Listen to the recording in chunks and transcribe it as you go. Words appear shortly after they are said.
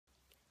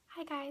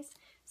Hi guys,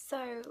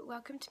 so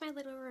welcome to my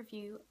little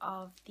review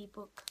of the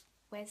book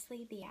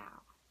Wesley the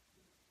Owl.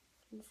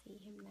 You can see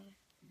him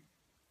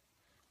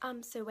there.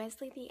 So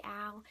Wesley the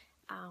Owl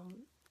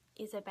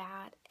is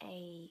about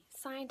a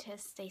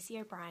scientist, Stacey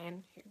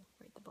O'Brien, who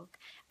wrote the book.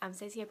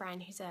 Stacey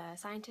O'Brien, who's a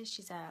scientist,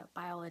 she's a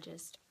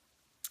biologist,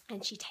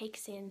 and she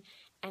takes in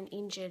an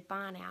injured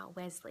barn owl,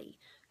 Wesley,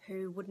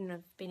 who wouldn't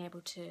have been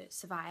able to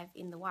survive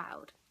in the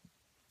wild.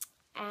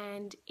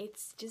 And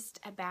it's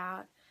just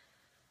about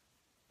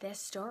their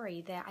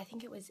story. I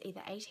think it was either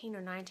 18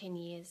 or 19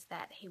 years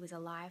that he was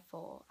alive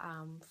for,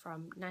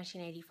 from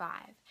 1985,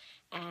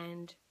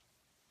 and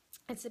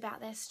it's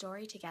about their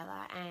story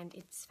together, and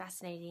it's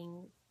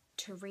fascinating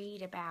to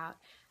read about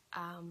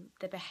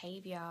the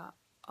behaviour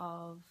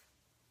of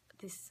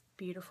this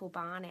beautiful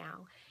barn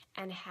owl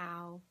and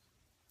how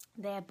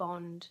their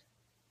bond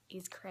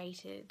is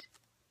created.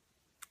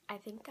 I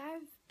think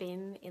I've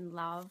been in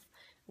love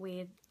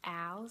with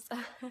owls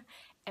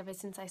ever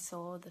since I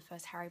saw the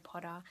first Harry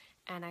Potter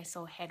and I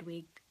saw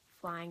Hedwig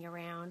flying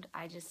around.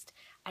 I just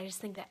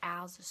think that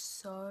owls are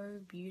so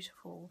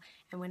beautiful,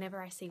 and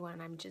whenever I see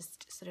one I'm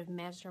just sort of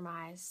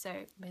mesmerized.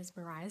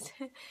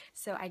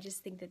 So I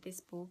just think that this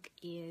book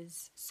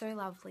is so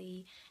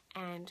lovely,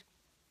 and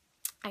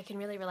I can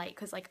really relate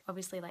because, like,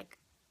 obviously, like,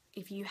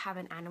 if you have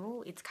an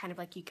animal, it's kind of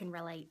like you can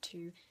relate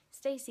to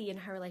Stacey and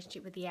her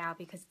relationship with the owl,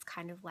 because it's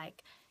kind of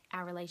like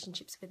our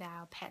relationships with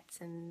our pets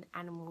and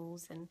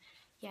animals. And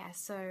yeah,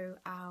 so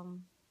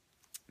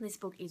this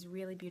book is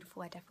really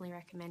beautiful. I definitely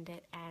recommend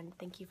it, and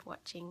thank you for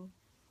watching.